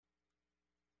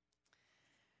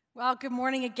Well, good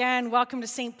morning again. Welcome to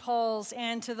St. Paul's.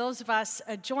 And to those of us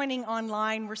joining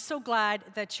online, we're so glad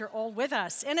that you're all with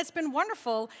us. And it's been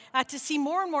wonderful to see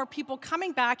more and more people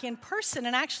coming back in person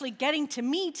and actually getting to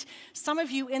meet some of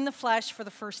you in the flesh for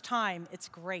the first time. It's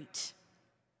great.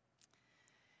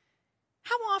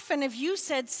 How often have you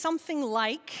said something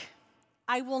like,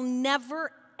 I will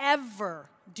never, ever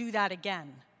do that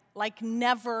again? Like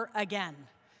never again.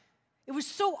 It was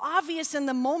so obvious in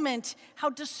the moment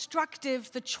how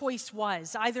destructive the choice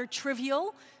was, either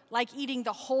trivial, like eating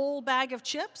the whole bag of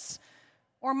chips,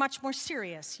 or much more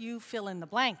serious, you fill in the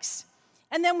blanks.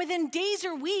 And then within days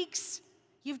or weeks,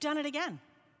 you've done it again.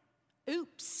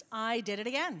 Oops, I did it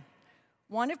again.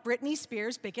 One of Britney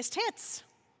Spears' biggest hits.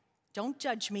 Don't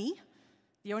judge me.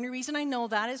 The only reason I know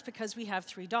that is because we have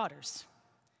 3 daughters.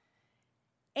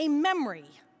 A memory,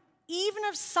 even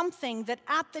of something that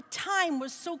at the time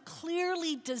was so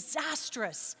clearly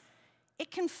disastrous,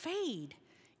 it can fade.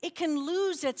 It can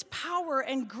lose its power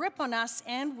and grip on us,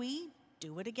 and we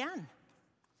do it again.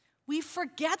 We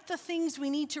forget the things we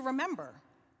need to remember.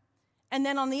 And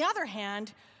then on the other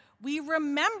hand, we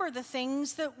remember the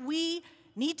things that we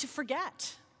need to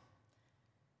forget.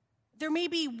 There may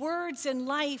be words in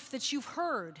life that you've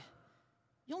heard.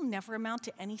 You'll never amount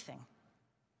to anything.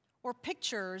 Or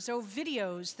pictures or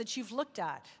videos that you've looked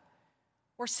at,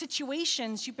 or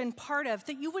situations you've been part of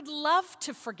that you would love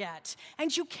to forget,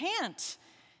 and you can't.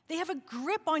 They have a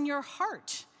grip on your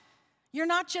heart. You're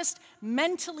not just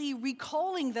mentally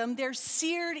recalling them, they're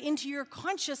seared into your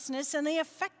consciousness and they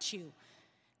affect you.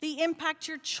 They impact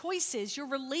your choices, your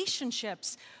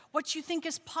relationships, what you think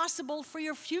is possible for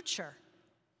your future.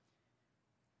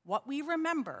 What we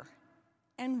remember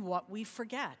and what we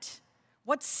forget.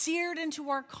 What's seared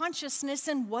into our consciousness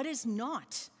and what is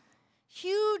not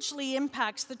hugely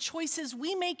impacts the choices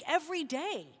we make every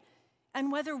day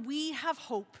and whether we have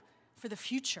hope for the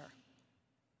future.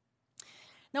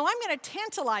 Now, I'm going to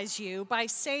tantalize you by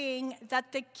saying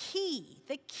that the key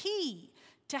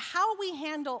to how we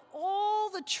handle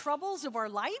all the troubles of our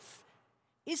life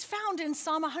is found in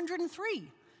Psalm 103,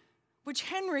 which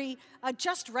Henry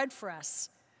just read for us,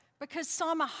 because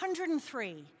Psalm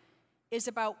 103 is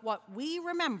about what we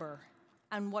remember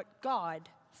and what God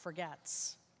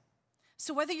forgets.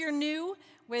 So whether you're new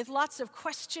with lots of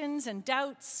questions and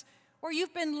doubts, or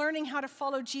you've been learning how to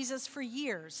follow Jesus for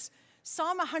years,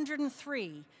 Psalm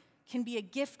 103 can be a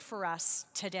gift for us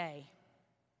today.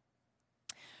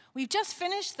 We've just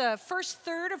finished the first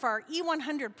third of our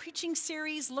E100 preaching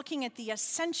series, looking at the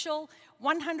essential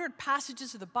 100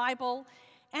 passages of the Bible.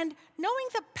 And knowing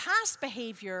that past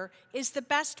behavior is the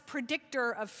best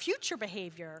predictor of future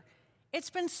behavior, it's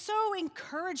been so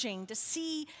encouraging to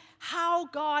see how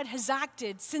God has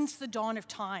acted since the dawn of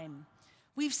time.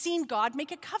 We've seen God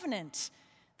make a covenant,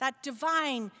 that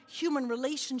divine human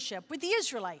relationship with the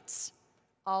Israelites.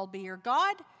 I'll be your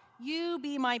God, you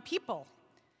be my people.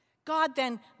 God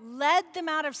then led them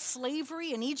out of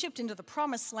slavery in Egypt into the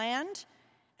promised land,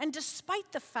 and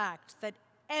despite the fact that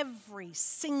every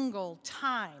single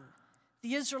time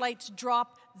the Israelites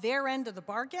drop their end of the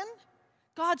bargain,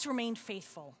 God's remained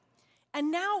faithful.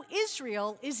 And now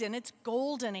Israel is in its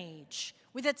golden age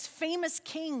with its famous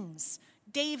kings,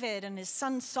 David and his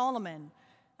son Solomon,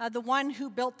 the one who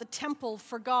built the temple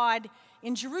for God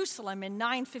in Jerusalem in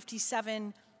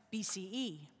 957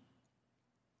 BCE.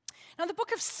 Now the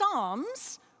book of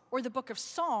Psalms, or the book of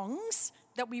Songs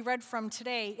that we read from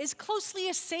today, is closely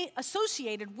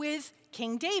associated with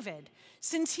King David,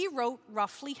 since he wrote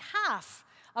roughly half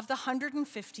of the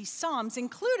 150 Psalms,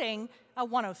 including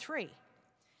 103.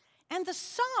 And the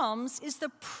Psalms is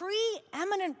the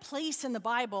preeminent place in the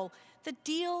Bible that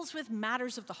deals with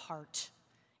matters of the heart.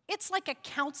 It's like a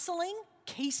counseling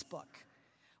casebook,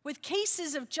 with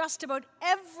cases of just about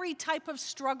every type of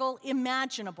struggle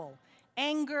imaginable: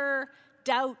 anger,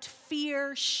 doubt,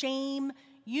 fear, shame,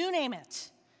 you name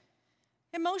it.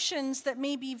 Emotions that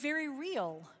may be very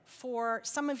real for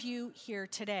some of you here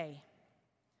today.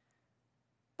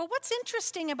 But what's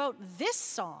interesting about this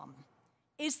psalm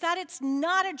is that it's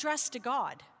not addressed to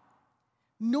God,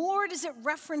 nor does it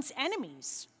reference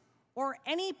enemies or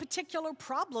any particular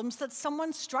problems that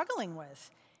someone's struggling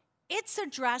with. It's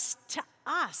addressed to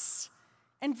us,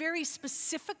 and very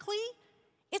specifically,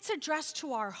 it's addressed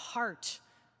to our heart,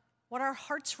 what our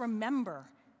hearts remember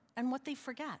and what they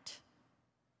forget.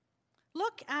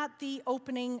 Look at the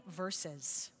opening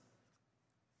verses.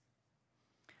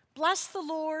 Bless the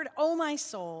Lord, O my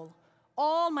soul.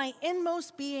 All my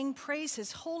inmost being, praise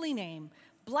his holy name.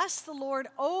 Bless the Lord,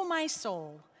 O my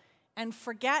soul, and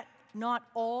forget not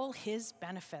all his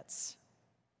benefits.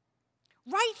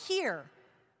 Right here,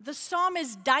 the psalm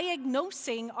is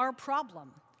diagnosing our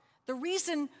problem. The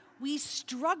reason we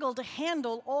struggle to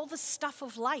handle all the stuff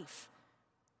of life.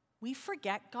 We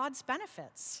forget God's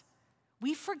benefits.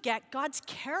 We forget God's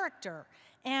character.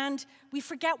 And we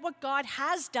forget what God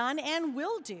has done and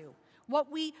will do.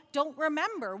 What we don't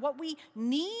remember, what we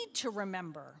need to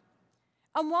remember.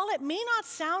 And while it may not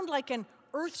sound like an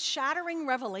earth-shattering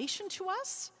revelation to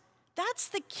us, that's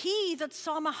the key that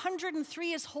Psalm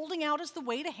 103 is holding out as the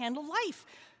way to handle life.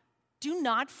 Do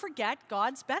not forget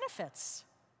God's benefits.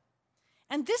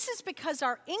 And this is because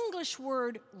our English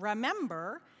word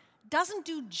remember doesn't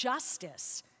do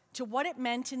justice to what it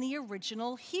meant in the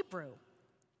original Hebrew.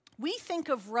 We think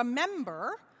of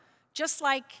remember just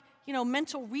like,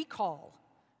 mental recall.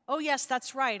 Oh, yes,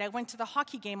 that's right. I went to the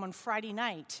hockey game on Friday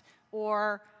night.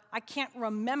 Or I can't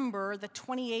remember the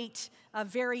 28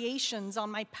 variations on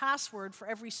my password for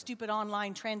every stupid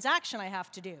online transaction I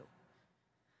have to do.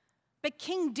 But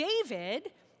King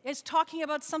David is talking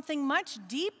about something much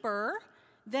deeper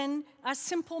than a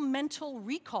simple mental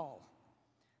recall.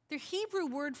 The Hebrew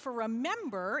word for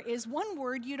remember is one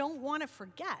word you don't want to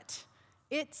forget.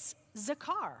 It's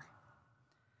zakar.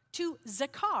 To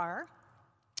zakar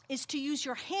is to use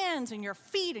your hands and your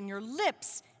feet and your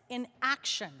lips in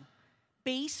action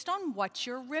based on what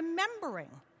you're remembering.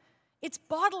 It's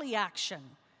bodily action,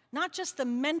 not just the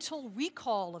mental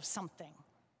recall of something.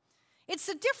 It's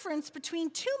the difference between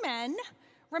two men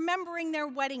remembering their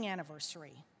wedding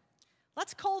anniversary.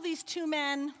 Let's call these two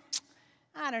men,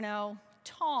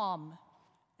 Tom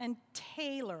and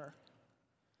Taylor.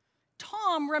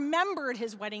 Tom remembered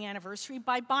his wedding anniversary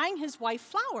by buying his wife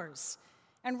flowers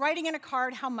and writing in a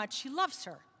card how much he loves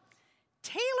her.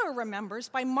 Taylor remembers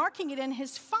by marking it in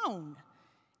his phone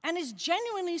and is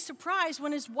genuinely surprised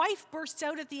when his wife bursts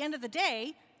out at the end of the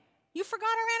day, "You forgot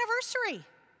our anniversary."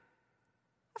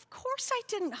 "Of course I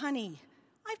didn't, honey.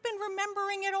 I've been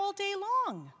remembering it all day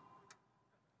long."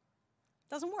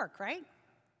 Doesn't work, right?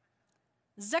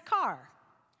 Zakar,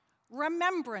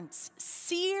 remembrance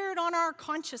seared on our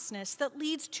consciousness that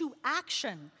leads to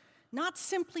action, not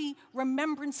simply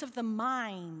remembrance of the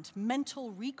mind,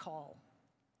 mental recall.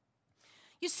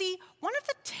 You see, one of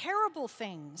the terrible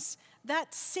things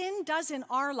that sin does in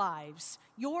our lives,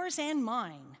 yours and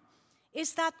mine,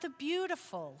 is that the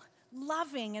beautiful,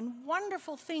 loving, and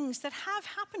wonderful things that have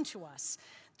happened to us,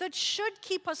 that should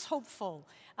keep us hopeful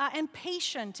and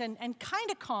patient and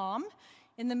kind of calm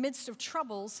in the midst of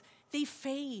troubles, they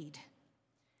fade.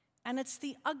 And it's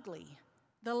the ugly,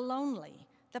 the lonely,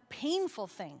 the painful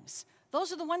things.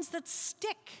 Those are the ones that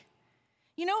stick.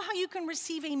 You know how you can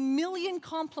receive 1,000,000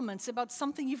 compliments about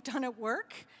something you've done at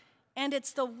work, and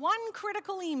it's the one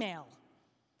critical email,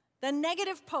 the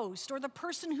negative post, or the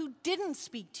person who didn't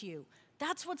speak to you.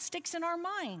 That's what sticks in our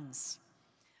minds.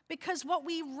 Because what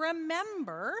we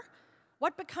remember,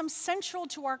 what becomes central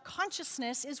to our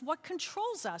consciousness, is what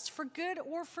controls us for good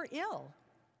or for ill.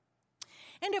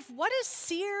 And if what is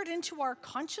seared into our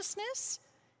consciousness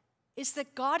is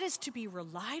that God is to be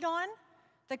relied on,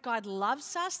 that God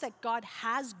loves us, that God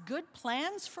has good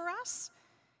plans for us,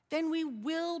 then we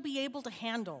will be able to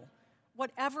handle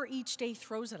whatever each day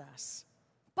throws at us.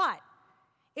 But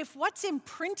if what's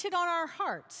imprinted on our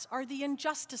hearts are the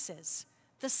injustices,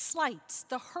 the slights,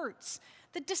 the hurts,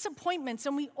 the disappointments,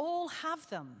 and we all have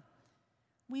them,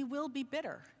 we will be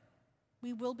bitter.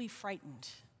 We will be frightened.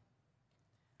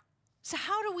 So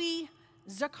how do we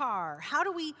zakar? How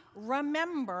do we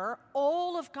remember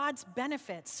all of God's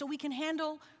benefits so we can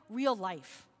handle real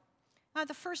life? Now,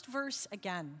 the first verse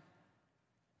again.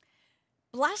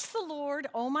 "Bless the Lord,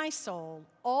 O my soul,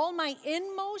 all my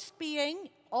inmost being,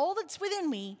 all that's within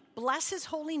me, bless his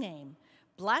holy name.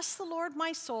 Bless the Lord,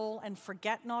 my soul, and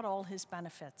forget not all his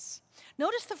benefits."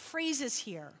 Notice the phrases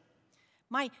here.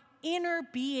 My inner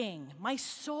being, my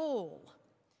soul.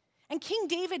 And King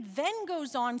David then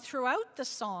goes on throughout the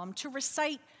psalm to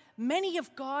recite many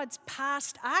of God's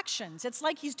past actions. It's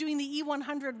like he's doing the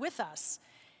E100 with us.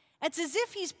 It's as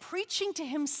if he's preaching to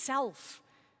himself,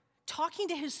 talking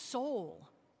to his soul.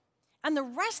 And the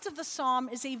rest of the psalm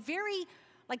is a very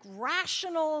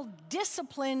rational,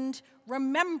 disciplined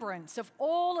remembrance of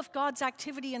all of God's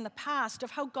activity in the past,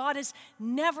 of how God has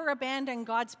never abandoned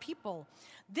God's people.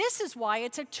 This is why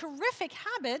it's a terrific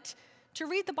habit to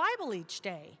read the Bible each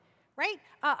day. Right?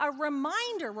 A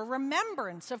reminder, a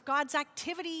remembrance of God's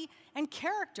activity and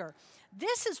character.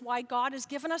 This is why God has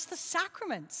given us the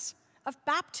sacraments of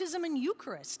baptism and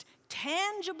Eucharist,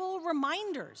 tangible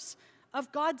reminders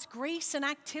of God's grace and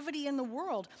activity in the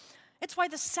world. It's why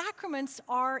the sacraments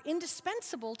are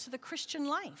indispensable to the Christian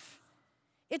life.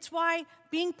 It's why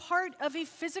being part of a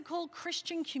physical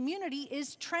Christian community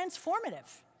is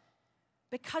transformative,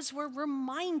 because we're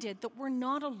reminded that we're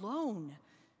not alone,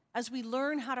 as we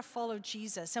learn how to follow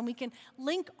Jesus, and we can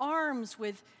link arms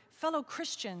with fellow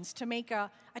Christians to make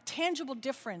a tangible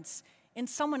difference in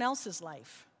someone else's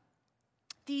life.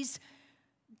 These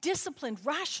disciplined,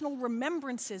 rational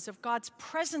remembrances of God's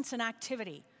presence and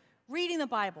activity, reading the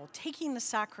Bible, taking the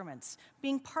sacraments,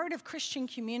 being part of Christian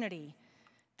community,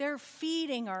 they're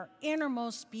feeding our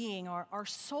innermost being, our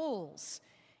souls.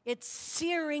 It's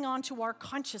searing onto our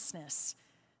consciousness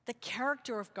the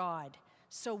character of God,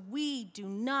 so we do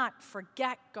not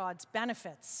forget God's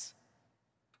benefits.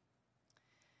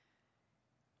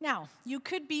 Now, you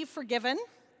could be forgiven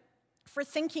for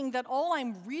thinking that all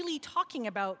I'm really talking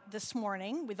about this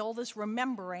morning, with all this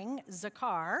remembering,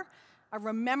 zakar, a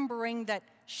remembering that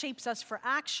shapes us for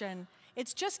action,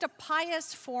 it's just a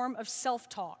pious form of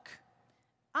self-talk.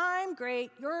 I'm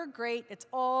great, you're great, it's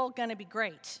all gonna be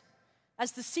great,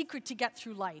 as the secret to get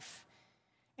through life.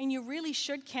 And you really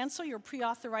should cancel your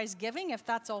pre-authorized giving if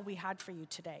that's all we had for you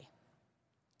today.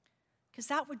 Because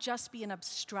that would just be an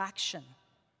abstraction,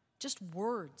 just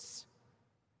words.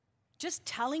 Just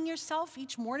telling yourself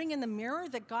each morning in the mirror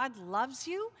that God loves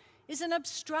you is an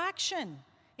abstraction.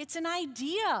 It's an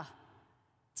idea.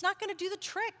 It's not going to do the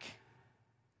trick.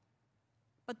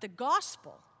 But the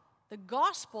gospel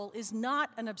is not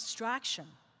an abstraction.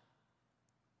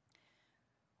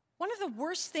 One of the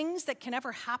worst things that can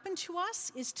ever happen to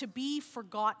us is to be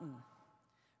forgotten.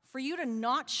 For you to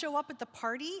not show up at the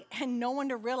party and no one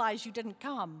to realize you didn't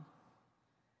come.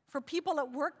 For people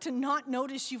at work to not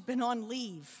notice you've been on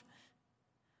leave.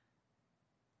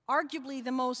 Arguably,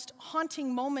 the most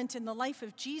haunting moment in the life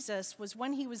of Jesus was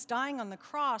when he was dying on the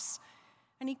cross,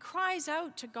 and he cries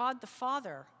out to God the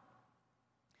Father,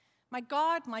 my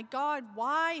God,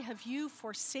 why have you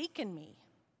forsaken me?"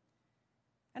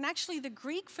 And actually, the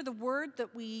Greek for the word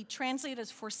that we translate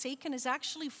as forsaken is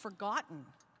actually forgotten.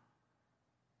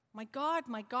 My God,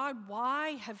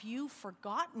 why have you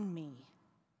forgotten me?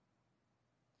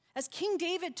 As King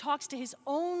David talks to his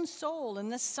own soul in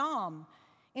this psalm,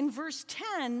 in verse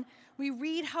 10, we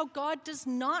read how God does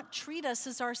not treat us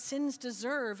as our sins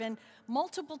deserve, and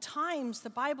multiple times the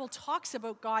Bible talks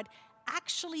about God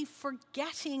actually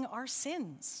forgetting our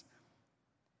sins.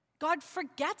 God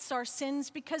forgets our sins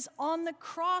because on the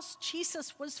cross,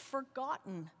 Jesus was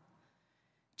forgotten.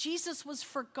 Jesus was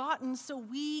forgotten so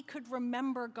we could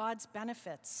remember God's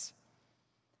benefits.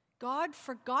 God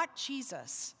forgot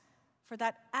Jesus for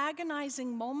that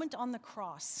agonizing moment on the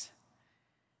cross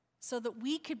so that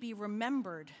we could be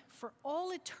remembered for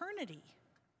all eternity.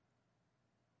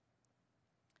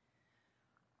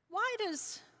 Why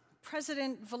does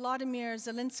President Volodymyr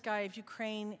Zelensky of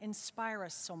Ukraine inspire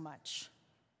us so much?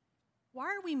 Why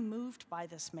are we moved by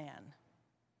this man?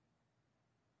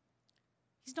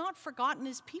 He's not forgotten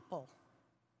his people.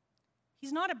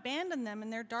 He's not abandoned them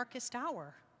in their darkest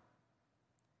hour.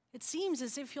 It seems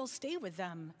as if he'll stay with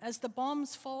them as the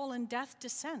bombs fall and death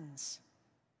descends.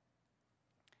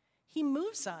 He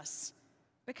moves us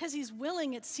because he's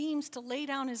willing, it seems, to lay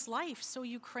down his life so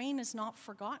Ukraine is not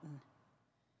forgotten.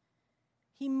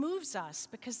 He moves us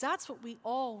because that's what we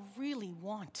all really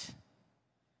want.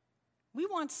 We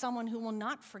want someone who will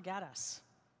not forget us,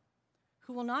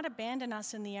 who will not abandon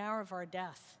us in the hour of our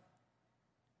death.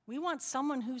 We want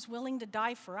someone who's willing to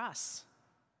die for us.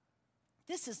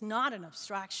 This is not an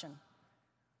abstraction.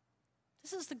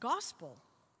 This is the gospel.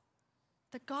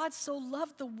 That God so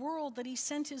loved the world that he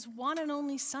sent his one and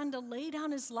only Son to lay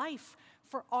down his life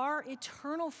for our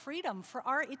eternal freedom, for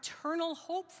our eternal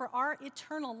hope, for our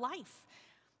eternal life.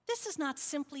 This is not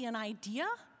simply an idea,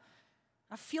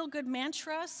 a feel-good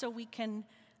mantra so we can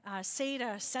say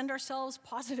to send ourselves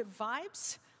positive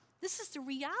vibes. This is the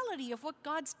reality of what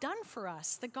God's done for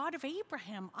us, the God of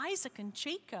Abraham, Isaac, and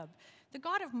Jacob, the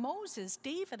God of Moses,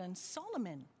 David, and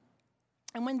Solomon.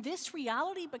 And when this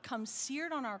reality becomes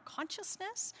seared on our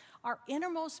consciousness, our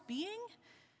innermost being,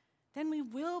 then we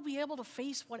will be able to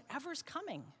face whatever's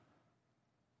coming.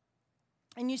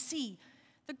 And you see,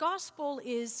 the gospel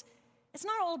it's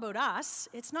not all about us.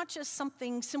 It's not just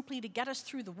something simply to get us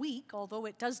through the week, although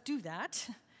it does do that.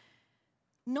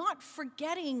 Not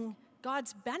forgetting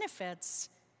God's benefits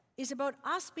is about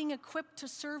us being equipped to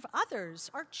serve others,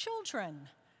 our children,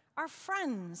 our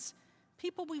friends,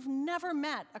 people we've never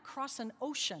met across an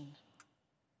ocean.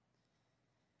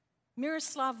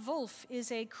 Miroslav Volf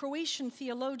is a Croatian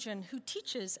theologian who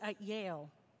teaches at Yale.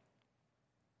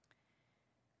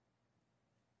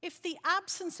 If the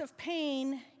absence of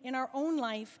pain in our own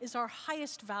life is our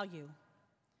highest value,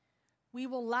 we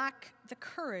will lack the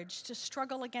courage to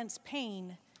struggle against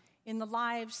pain in the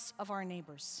lives of our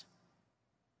neighbors.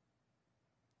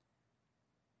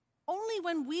 Only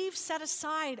when we've set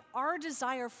aside our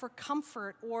desire for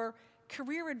comfort or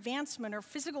career advancement or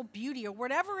physical beauty or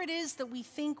whatever it is that we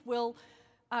think will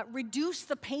reduce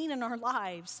the pain in our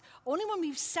lives, only when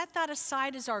we've set that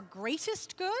aside as our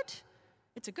greatest good,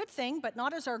 it's a good thing, but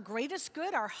not as our greatest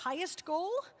good, our highest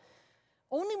goal,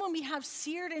 only when we have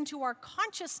seared into our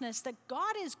consciousness that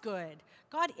God is good,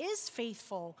 God is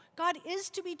faithful, God is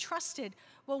to be trusted,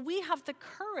 will we have the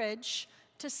courage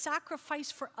to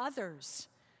sacrifice for others.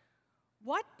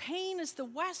 What pain is the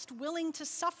West willing to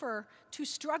suffer to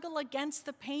struggle against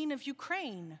the pain of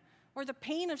Ukraine, or the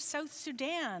pain of South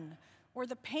Sudan, or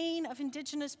the pain of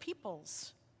indigenous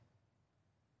peoples?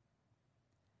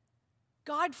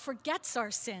 God forgets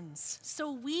our sins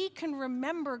so we can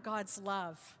remember God's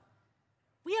love.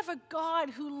 We have a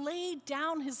God who laid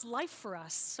down his life for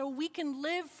us so we can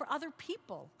live for other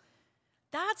people.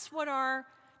 That's what our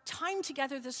time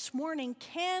together this morning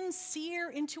can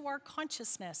sear into our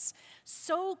consciousness,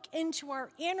 soak into our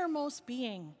innermost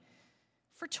being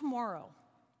for tomorrow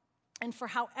and for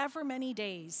however many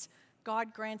days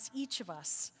God grants each of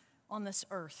us on this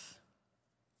earth.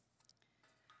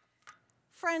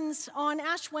 Friends, on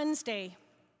Ash Wednesday,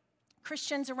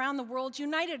 Christians around the world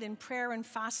united in prayer and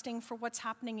fasting for what's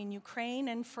happening in Ukraine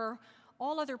and for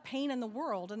all other pain in the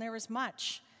world, and there is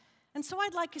much. And so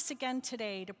I'd like us again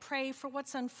today to pray for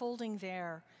what's unfolding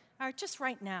there, just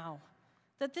right now,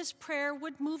 that this prayer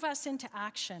would move us into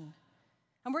action.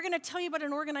 And we're going to tell you about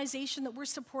an organization that we're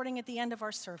supporting at the end of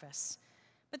our service.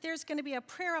 But there's going to be a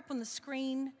prayer up on the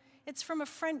screen. It's from a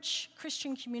French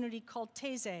Christian community called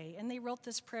Taizé, and they wrote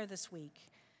this prayer this week.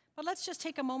 But let's just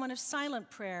take a moment of silent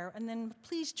prayer, and then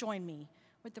please join me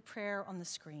with the prayer on the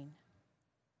screen.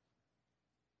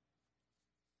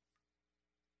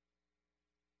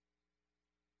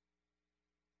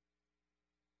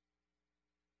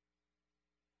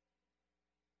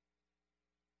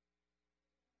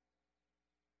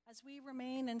 As we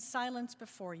remain in silence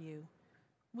before you,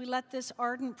 we let this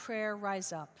ardent prayer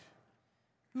rise up.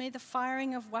 May the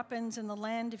firing of weapons in the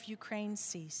land of Ukraine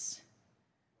cease.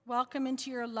 Welcome into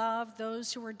your love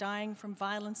those who are dying from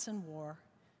violence and war.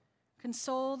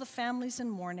 Console the families in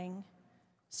mourning.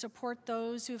 Support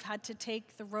those who've had to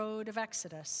take the road of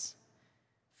exodus.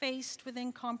 Faced with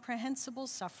incomprehensible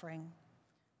suffering,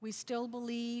 we still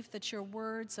believe that your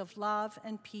words of love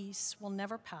and peace will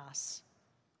never pass.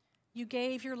 You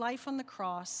gave your life on the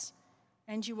cross,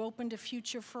 and you opened a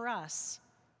future for us,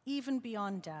 even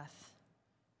beyond death.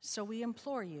 So we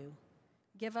implore you,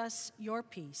 give us your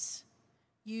peace.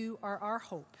 You are our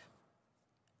hope.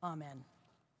 Amen.